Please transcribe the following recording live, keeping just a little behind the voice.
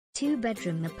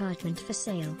2-bedroom apartment for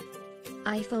sale.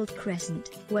 Ifould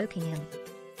Crescent, Wokingham.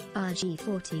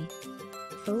 RG40.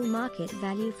 Full market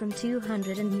value from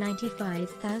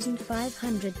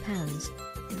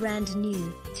 £295,500. Brand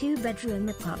new, 2-bedroom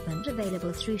apartment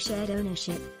available through shared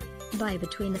ownership. Buy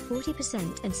between a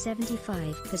 40% and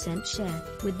 75% share,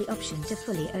 with the option to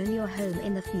fully own your home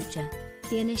in the future.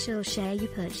 The initial share you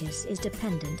purchase is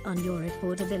dependent on your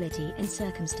affordability and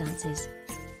circumstances.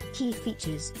 Key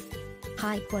features: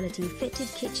 high-quality fitted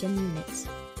kitchen units,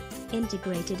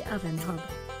 integrated oven hob,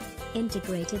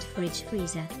 integrated fridge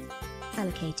freezer,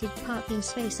 allocated parking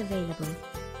space available.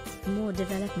 More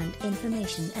development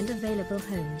information and available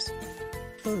homes.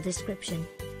 Full description.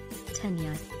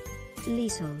 Tenure.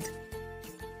 Leasehold.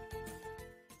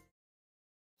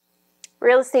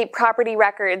 Real estate property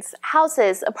records,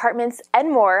 houses, apartments,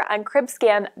 and more on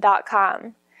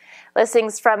cribscan.com.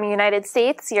 Listings from the United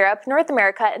States, Europe, North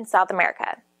America, and South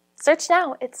America. Search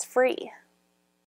now, it's free.